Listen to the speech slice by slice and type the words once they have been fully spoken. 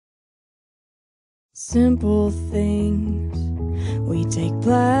Simple things, we take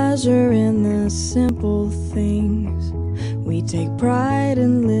pleasure in the simple things. We take pride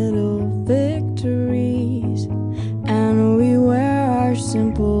in little victories, and we wear our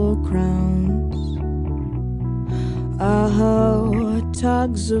simple crowns. Oh,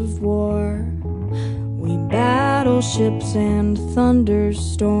 tugs of war, we battle ships and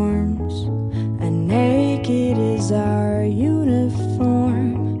thunderstorms, and naked is our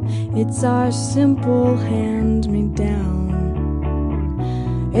uniform. It's our simple hand-me-down.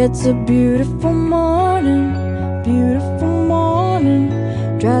 It's a beautiful morning,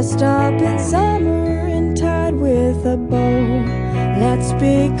 dressed up in summer and tied with a bow. Let's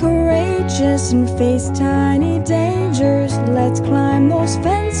be courageous and face tiny dangers. Let's climb those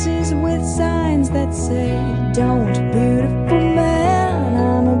fences with signs that say, "Don't, beautiful man,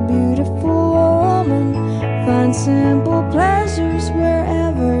 I'm a beautiful woman." Find simple pleasures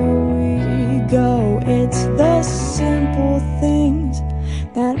wherever we go. It's the simple things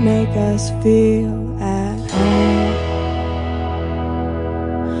that make us feel at home.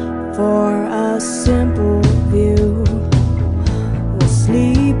 For a simple view, we'll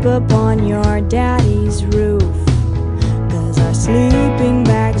sleep upon your daddy's roof, 'cause our sleeping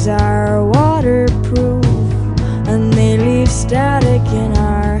bags are waterproof, and they leave static in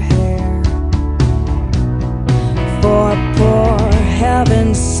our hair. For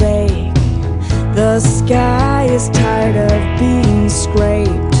heaven's sake, the sky is tired of being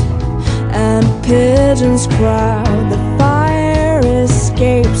scraped, and pigeons crowd the fire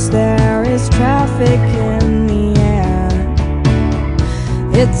escapes. There is traffic in the air.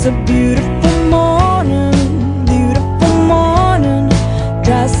 It's a beautiful morning,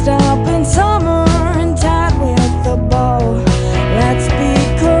 dressed up in summer and tied with a bow. Let's be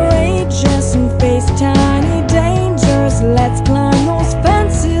courageous and face tiny dangers. Let's climb those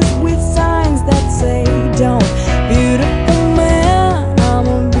fences with signs that say, "Don't, beautiful man, I'm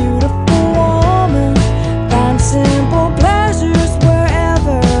a beautiful woman." Find simple pleasures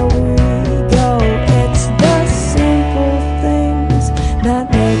wherever we go. It's the simple things that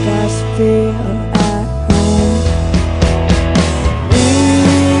make us feel at home. We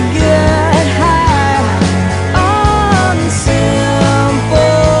get high on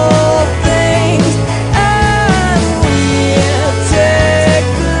simple things, and we take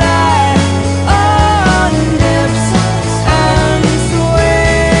life on dips and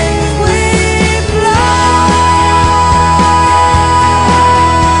swings. We fly.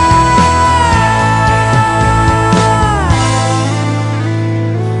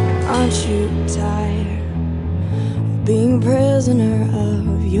 Aren't you tired of being prisoner of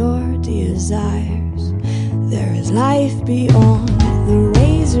your desires? There is life beyond the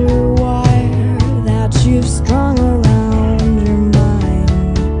razor wire that you've strung around your mind.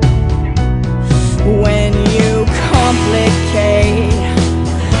 When you complicate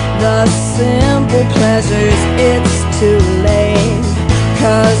the simple pleasures, it's too late,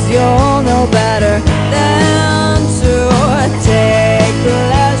 'cause you'll know better than to take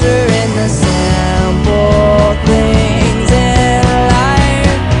pleasure in the simple things in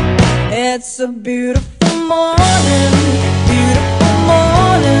life. It's a beautiful morning,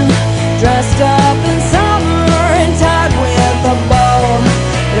 dressed up in summer and tied with a bow.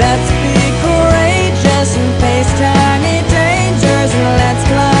 Let's be courageous and face tiny